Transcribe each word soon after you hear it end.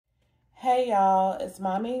Hey y'all, it's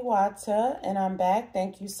Mami Wata and I'm back.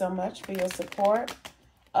 Thank you so much for your support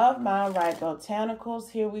of Mind Right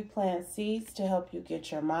Botanicals. Here we plant seeds to help you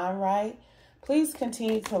get your mind right. Please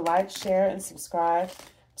continue to like, share, and subscribe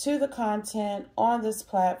to the content on this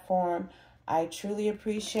platform. I truly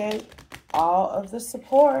appreciate all of the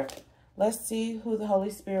support. Let's see who the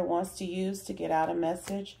Holy Spirit wants to use to get out a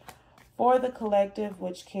message for the collective,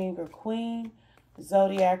 which king or queen,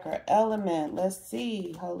 zodiac or element. Let's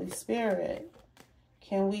see, Holy Spirit.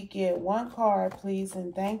 Can we get one card, please,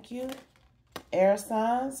 and thank you? Air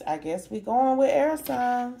signs. I guess we're going with air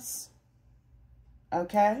signs.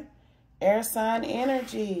 Okay. Air sign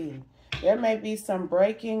energy. There may be some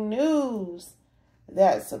breaking news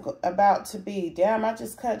that's about to be. Damn, I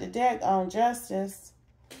just cut the deck on justice.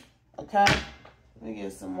 Okay. Let me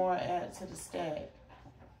get some more add to the stack.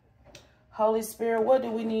 Holy Spirit, what do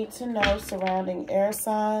we need to know surrounding air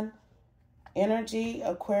sign energy,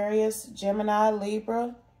 Aquarius, Gemini,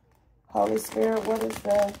 Libra? Holy Spirit, what is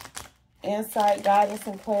the insight, guidance,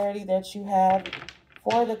 and clarity that you have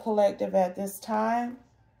for the collective at this time?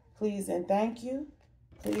 Please and thank you.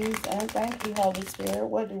 Please and thank you, Holy Spirit.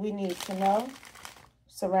 What do we need to know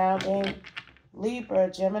surrounding Libra,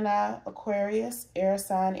 Gemini, Aquarius, air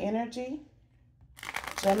sign energy,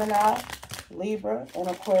 Gemini, Libra, and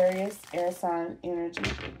Aquarius, air sign energy?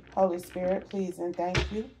 Holy Spirit, please and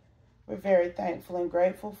thank you. We're very thankful and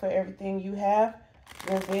grateful for everything you have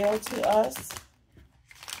revealed to us,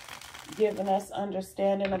 giving us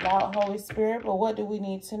understanding about Holy Spirit. But what do we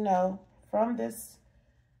need to know from this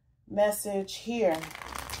message here?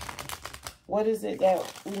 What is it that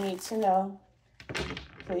we need to know?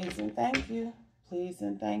 Please and thank you. Please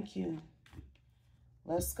and thank you.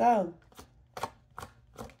 Let's go.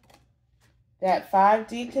 That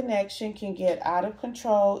 5D connection can get out of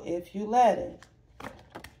control if you let it.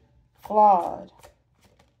 Flawed.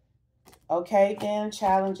 Okay, then,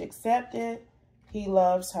 challenge accepted. He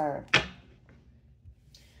loves her.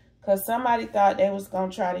 Because somebody thought they was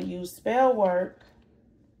going to try to use spell work,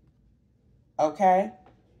 okay,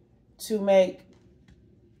 to make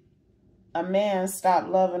a man stop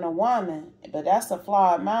loving a woman. But that's a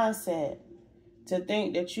flawed mindset, to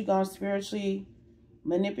think that you're going to spiritually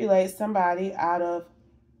manipulate somebody out of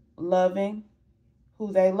loving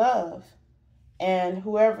who they love. And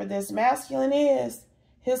whoever this masculine is,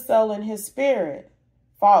 his soul and his spirit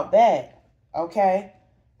fought back, okay,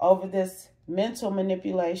 over this mental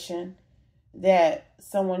manipulation that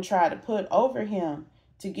someone tried to put over him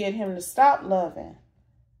to get him to stop loving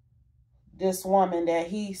this woman that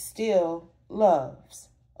he still loves,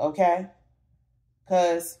 okay?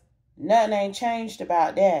 Because nothing ain't changed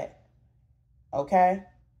about that. Okay?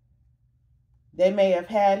 They may have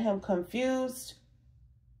had him confused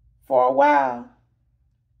for a while,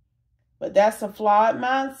 but that's a flawed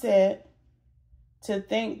mindset to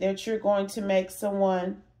think that you're going to make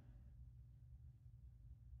someone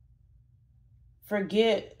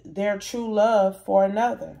forget their true love for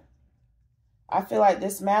another. I feel like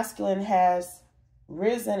this masculine has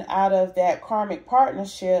risen out of that karmic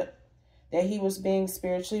partnership that he was being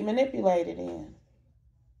spiritually manipulated in.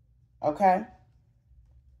 Okay?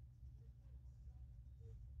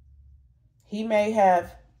 He may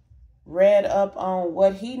have read up on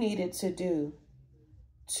what he needed to do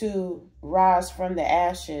to rise from the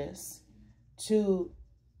ashes, to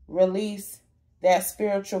release that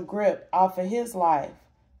spiritual grip off of his life,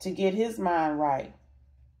 to get his mind right.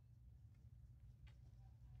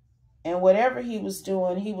 And whatever he was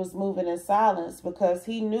doing, he was moving in silence because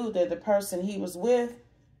he knew that the person he was with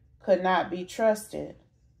could not be trusted.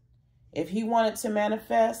 If he wanted to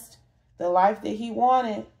manifest the life that he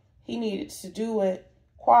wanted, he needed to do it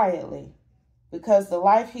quietly, because the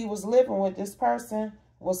life he was living with this person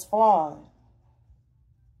was flawed.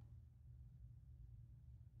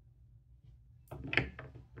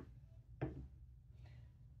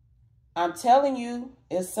 I'm telling you,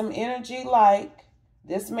 it's some energy like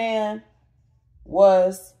this man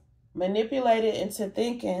was manipulated into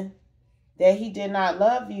thinking that he did not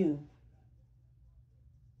love you.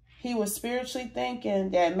 He was spiritually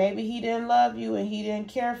thinking that maybe he didn't love you and he didn't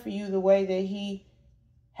care for you the way that he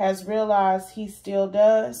has realized he still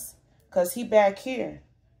does. Because he back here.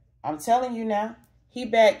 I'm telling you now. He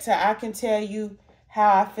back to I can tell you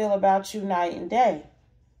how I feel about you night and day.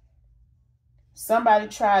 Somebody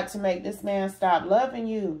tried to make this man stop loving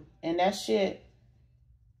you, and that shit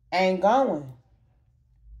ain't going.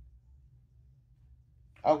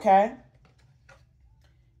 Okay?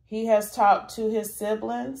 He has talked to his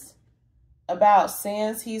siblings about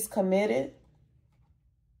sins he's committed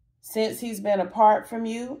since he's been apart from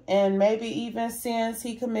you, and maybe even sins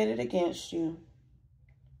he committed against you.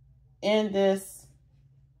 in this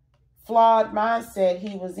flawed mindset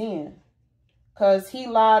he was in. Because he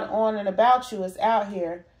lied on and about you is out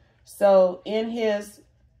here. So in his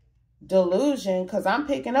delusion, because I'm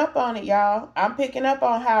picking up on it, y'all. I'm picking up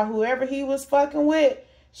on how whoever he was fucking with,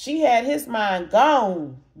 she had his mind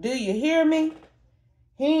gone. Do you hear me?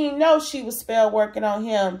 He didn't know she was spell working on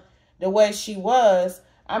him the way she was.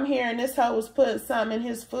 I'm hearing this hoe was putting something in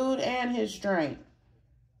his food and his drink.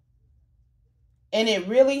 And it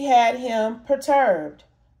really had him perturbed,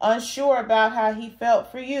 unsure about how he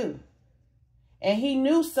felt for you. And he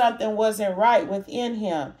knew something wasn't right within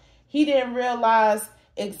him. He didn't realize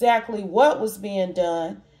exactly what was being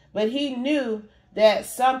done, but he knew that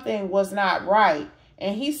something was not right.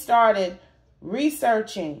 And he started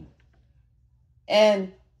researching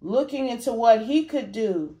and looking into what he could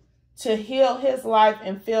do to heal his life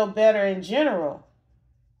and feel better in general.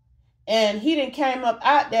 And he done came up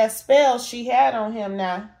out that spell she had on him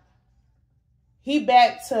now. He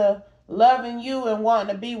back to loving you and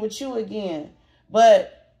wanting to be with you again.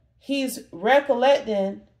 But he's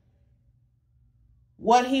recollecting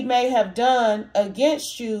what he may have done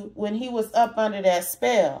against you when he was up under that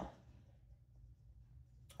spell.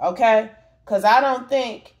 Okay? Because I don't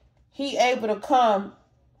think he able to come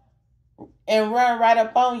and run right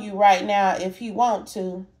up on you right now if he want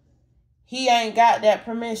to. He ain't got that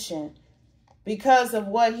permission because of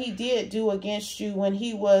what he did do against you when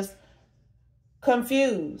he was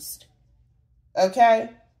confused. Okay?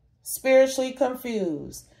 Spiritually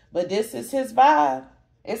confused. But this is his vibe.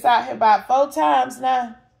 It's out here about 4 times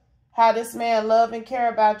now. How this man love and care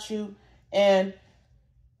about you and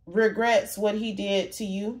regrets what he did to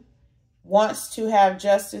you. Wants to have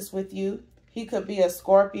justice with you. He could be a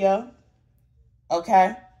Scorpio.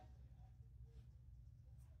 Okay?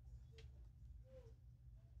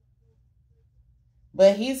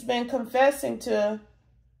 But he's been confessing to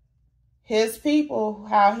his people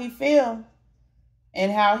how he feel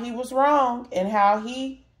and how he was wrong and how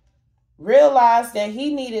he realized that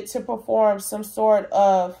he needed to perform some sort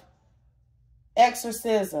of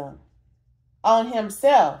exorcism on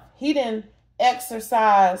himself. He didn't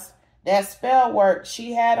exercise that spell work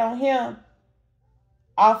she had on him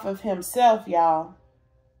off of himself, y'all.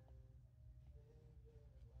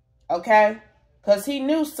 Okay? Because he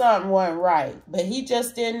knew something wasn't right, but he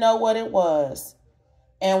just didn't know what it was.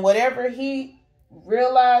 And whatever he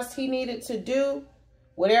realized he needed to do,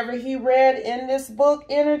 whatever he read in this book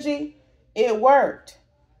energy, it worked.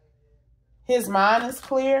 His mind is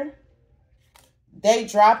clear. They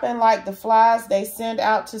dropping like the flies they send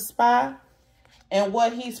out to spy. And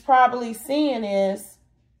what he's probably seeing is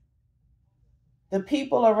the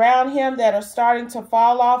people around him that are starting to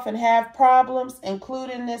fall off and have problems,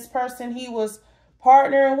 including this person he was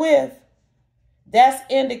partnering with. That's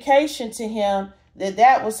indication to him that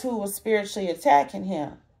that was who was spiritually attacking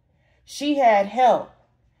him. She had help.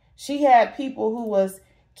 She had people who was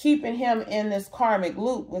keeping him in this karmic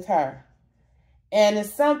loop with her. And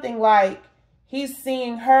it's something like he's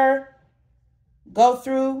seeing her go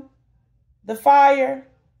through the fire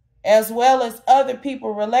as well as other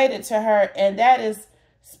people related to her. And that is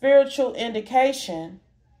spiritual indication.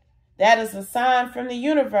 That is a sign from the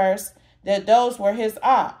universe that those were his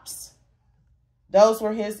ops. Those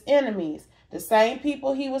were his enemies. The same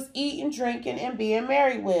people he was eating, drinking, and being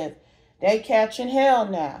married with. They catching hell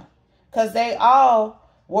now. Because they all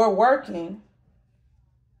were working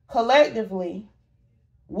collectively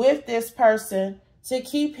with this person to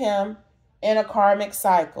keep him in a karmic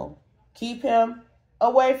cycle. Keep him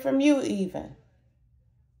away from you even.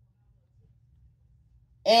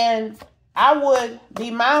 And I would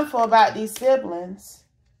be mindful about these siblings.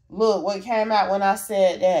 Look what came out when I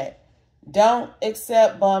said that. Don't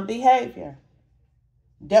accept bum behavior.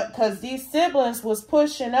 Because these siblings was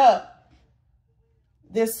pushing up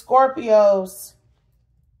this Scorpio's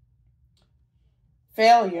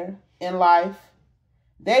failure in life.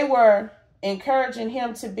 They were encouraging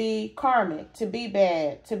him to be karmic, to be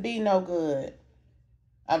bad, to be no good.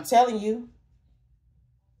 I'm telling you,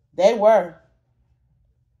 they were.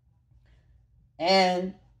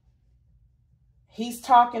 And he's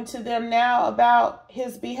talking to them now about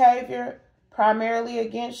his behavior, primarily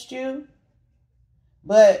against you.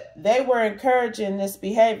 But they were encouraging this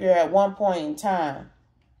behavior at one point in time.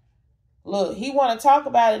 Look, he want to talk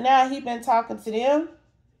about it now. He been talking to them.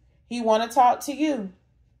 He want to talk to you.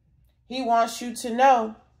 He wants you to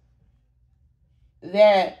know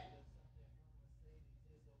that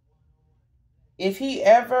if he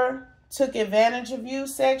ever took advantage of you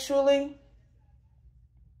sexually,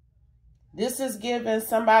 this is giving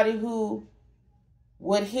somebody who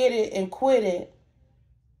would hit it and quit it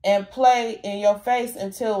and play in your face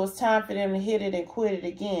until it was time for them to hit it and quit it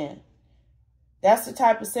again. That's the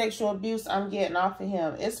type of sexual abuse I'm getting off of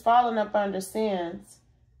him. It's falling up under sins.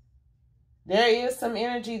 There is some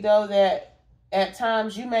energy, though, that at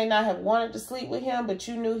times you may not have wanted to sleep with him, but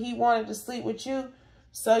you knew he wanted to sleep with you,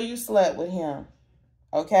 so you slept with him.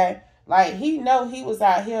 Okay? Like, he know he was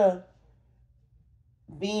out here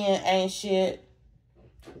being ain't shit.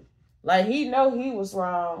 Like, he know he was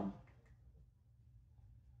wrong.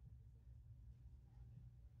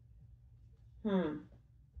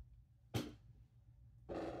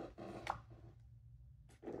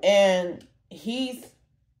 And he's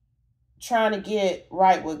trying to get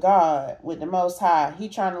right with God, with the Most High. He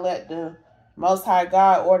trying to let the Most High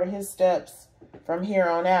God order his steps from here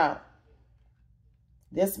on out.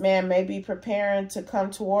 This man may be preparing to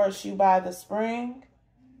come towards you by the spring.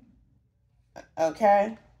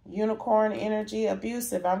 Okay? Unicorn energy,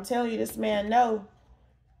 abusive. I'm telling you, this man know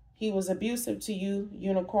he was abusive to you,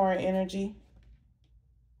 unicorn energy.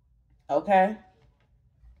 Okay?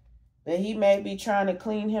 But he may be trying to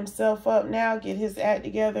clean himself up now, get his act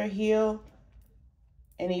together, heal,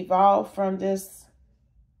 and evolve from this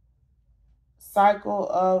cycle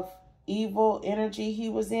of evil energy he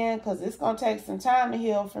was in, because it's going to take some time to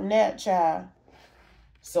heal from that, child.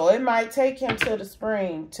 So it might take him to the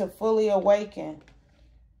spring to fully awaken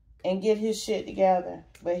and get his shit together.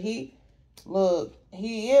 But he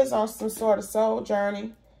is on some sort of soul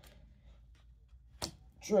journey.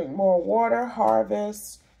 Drink more water,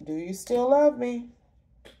 harvest. Do you still love me?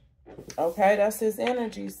 Okay, that's his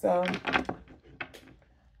energy. So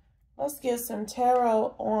let's get some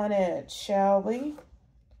tarot on it, shall we?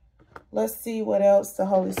 Let's see what else the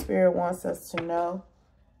Holy Spirit wants us to know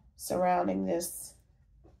surrounding this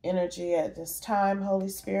energy at this time, Holy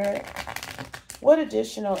Spirit. What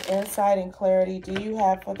additional insight and clarity do you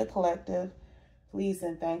have for the collective? Please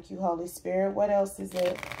and thank you, Holy Spirit. What else is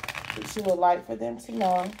it that you would like for them to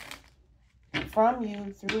know from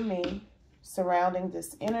you through me surrounding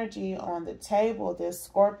this energy on the table, this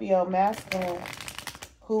Scorpio masculine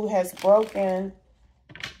who has broken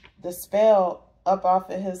the spell up off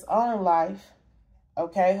of his own life,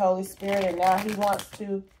 okay, Holy Spirit, and now he wants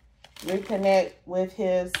to reconnect with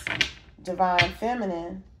his divine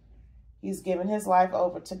feminine. He's given his life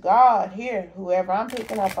over to God here, whoever I'm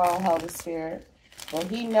picking up on, Holy Spirit. But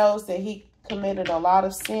he knows that he committed a lot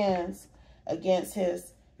of sins against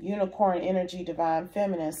his unicorn energy, divine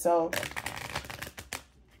feminine. So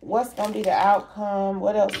what's going to be the outcome?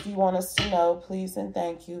 What else do you want us to know? Please and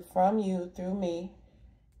thank you from you through me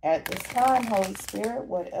at this time, Holy Spirit.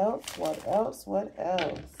 What else? What else? What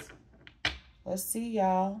else? Let's see,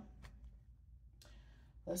 y'all.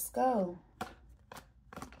 Let's go.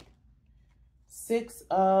 Six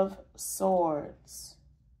of Swords.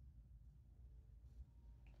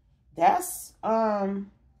 That's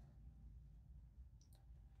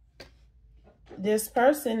this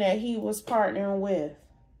person that he was partnering with.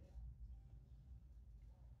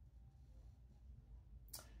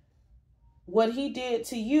 What he did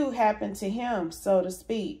to you happened to him, so to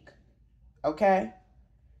speak. Okay?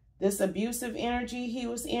 This abusive energy he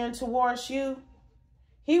was in towards you,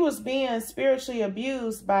 he was being spiritually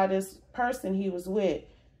abused by this person he was with.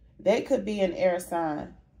 They could be an air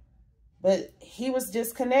sign. But he was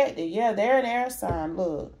disconnected. Yeah, they're an air sign.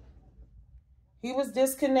 Look. He was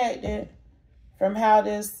disconnected from how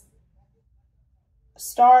this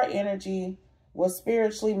star energy was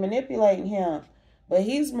spiritually manipulating him. But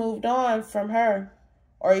he's moved on from her.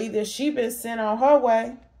 Or either she been sent on her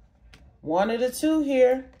way. One of the two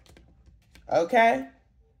here. Okay?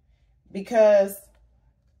 Because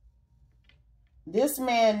this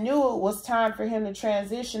man knew it was time for him to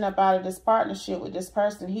transition up out of this partnership with this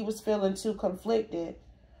person. He was feeling too conflicted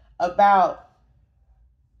about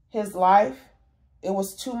his life. It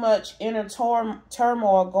was too much inner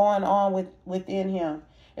turmoil going on within him.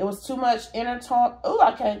 It was too much inner turmoil. Oh,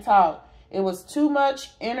 I can't talk. It was too much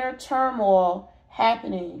inner turmoil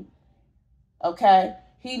happening. Okay?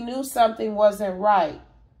 He knew something wasn't right.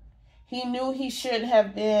 He knew he shouldn't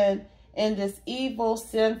have been in this evil,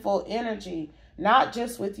 sinful energy. Not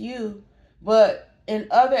just with you, but in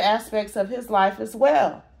other aspects of his life as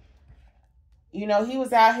well. You know, he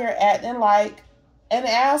was out here acting like an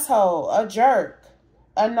asshole, a jerk,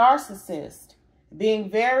 a narcissist, being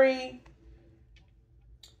very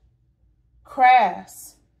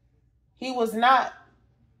crass. He was not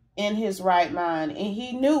in his right mind, and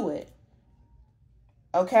he knew it.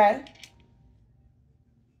 Okay?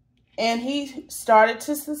 And he started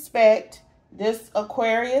to suspect this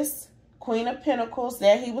Aquarius, Queen of Pentacles,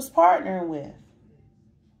 that he was partnering with.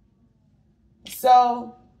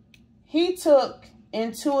 So he took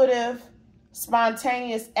intuitive,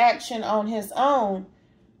 spontaneous action on his own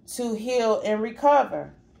to heal and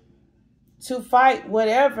recover, to fight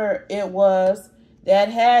whatever it was that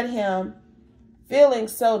had him feeling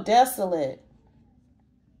so desolate,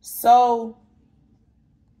 so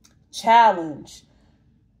challenged.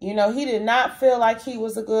 You know, he did not feel like he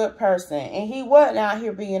was a good person, and he wasn't out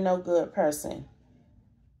here being no good person.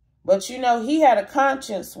 But, you know, he had a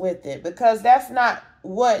conscience with it, because that's not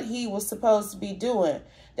what he was supposed to be doing.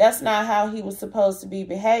 That's not how he was supposed to be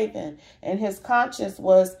behaving. And his conscience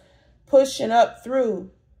was pushing up through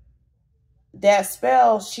that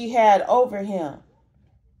spell she had over him.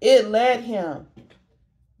 It led him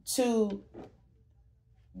to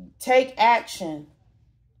take action.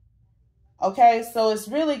 Okay, so it's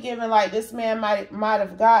really given like this man might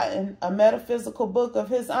have gotten a metaphysical book of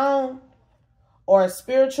his own, or a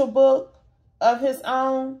spiritual book of his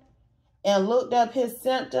own, and looked up his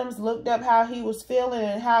symptoms, looked up how he was feeling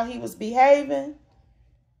and how he was behaving,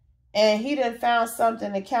 and he done found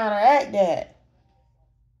something to counteract that.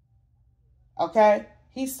 Okay?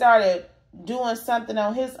 He started doing something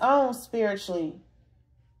on his own spiritually.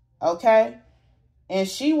 Okay? And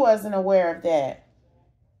she wasn't aware of that.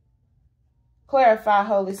 Clarify,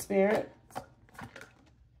 Holy Spirit.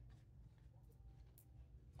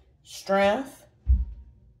 Strength.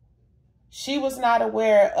 She was not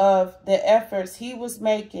aware of the efforts he was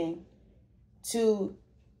making to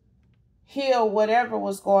heal whatever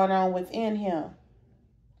was going on within him,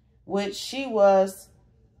 which she was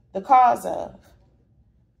the cause of.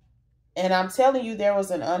 And I'm telling you, there was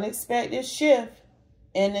an unexpected shift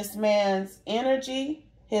in this man's energy,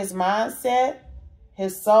 his mindset,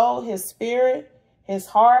 his soul, his spirit, his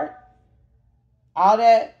heart. All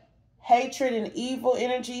that hatred and evil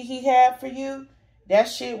energy he had for you, that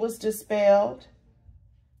shit was dispelled.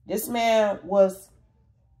 This man was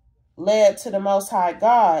led to the Most High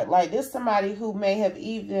God. Like, this somebody who may have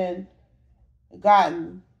even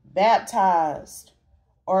gotten baptized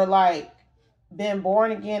or like been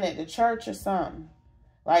born again at the church or something.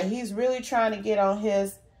 Like, he's really trying to get on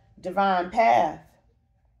his divine path.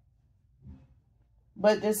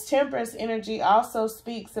 But this temperance energy also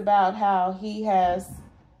speaks about how he has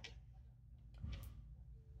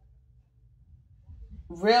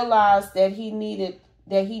realized that he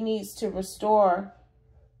needs to restore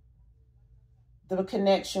the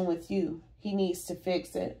connection with you. He needs to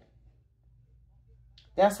fix it.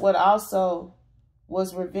 That's what also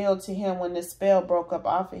was revealed to him when the spell broke up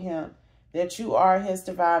off of him, that you are his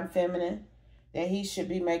divine feminine, that he should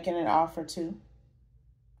be making an offer to.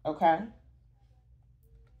 Okay?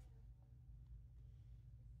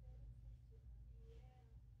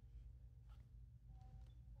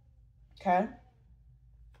 Okay?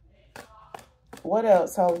 What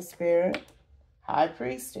else, Holy Spirit? High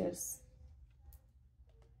Priestess.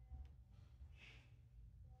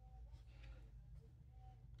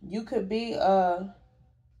 You could be a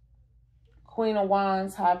Queen of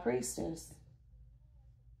Wands High Priestess.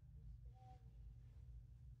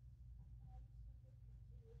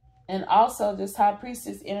 And also this High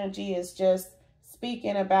Priestess energy is just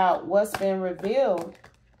speaking about what's been revealed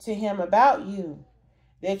to him about you.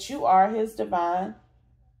 That you are his divine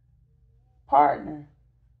partner.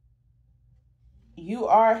 You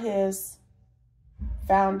are his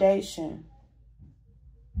foundation.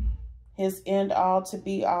 His end all to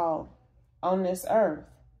be all on this earth.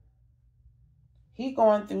 He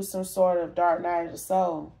going through some sort of dark night of the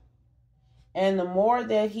soul. And the more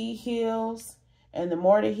that he heals and the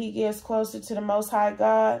more that he gets closer to the Most High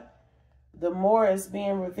God, the more is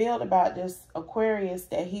being revealed about this Aquarius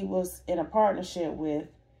that he was in a partnership with.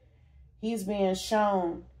 He's being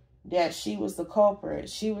shown that she was the culprit.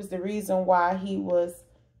 She was the reason why he was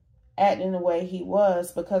acting the way he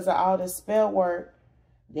was, because of all the spell work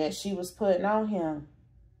that she was putting on him.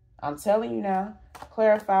 I'm telling you now.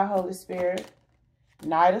 Clarify, Holy Spirit.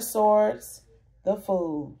 Knight of Swords, the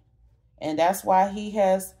Fool. And that's why he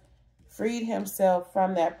has freed himself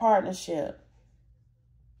from that partnership.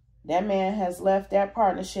 That man has left that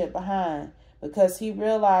partnership behind because he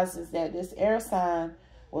realizes that this air sign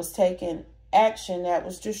was taking action that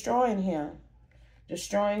was destroying him,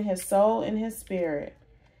 destroying his soul and his spirit.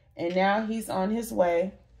 And now he's on his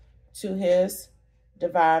way to his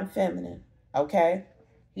divine feminine, okay?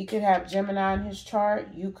 He could have Gemini in his chart.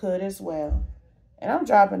 You could as well. And I'm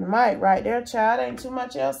dropping the mic right there, child. Ain't too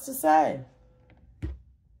much else to say.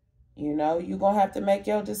 You know, you're going to have to make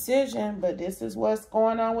your decision, but this is what's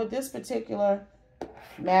going on with this particular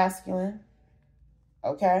masculine,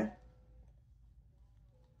 okay?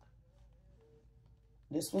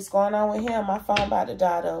 This what's going on with him. My phone about to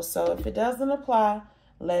die, though. So if it doesn't apply,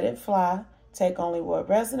 let it fly. Take only what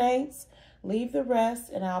resonates, leave the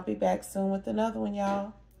rest, and I'll be back soon with another one,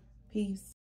 y'all. Peace.